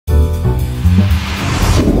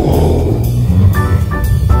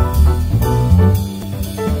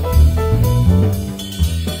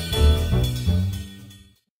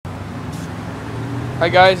Hi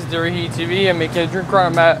guys, it's Heat TV. I'm making a drink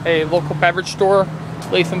run. I'm at a local beverage store,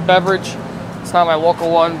 Beverage. It's not my local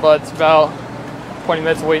one, but it's about 20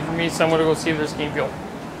 minutes away from me, so I'm gonna go see if there's game fuel.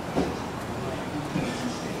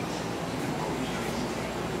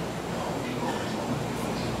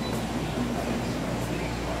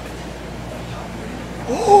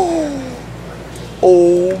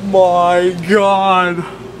 Oh my god!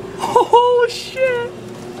 Oh shit!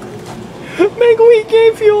 Mango Heat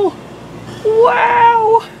game fuel!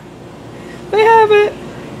 Wow! They have it!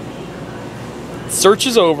 Search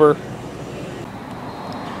is over.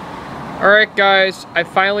 Alright guys, I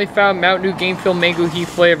finally found Mountain Dew Game Fuel Mango Heat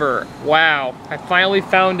flavor. Wow. I finally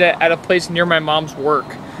found it at a place near my mom's work.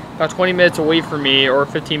 About 20 minutes away from me, or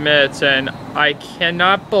 15 minutes, and I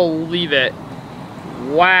cannot believe it.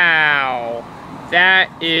 Wow. That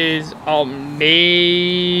is amazing.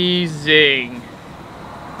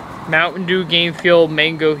 Mountain Dew Game Fuel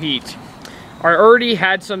Mango Heat. I already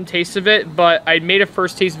had some taste of it, but I made a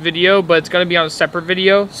first taste video, but it's gonna be on a separate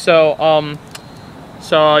video. So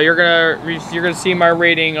you're gonna see my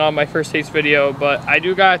rating on my first taste video. But I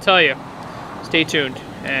do gotta tell you, stay tuned,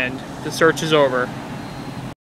 and the search is over.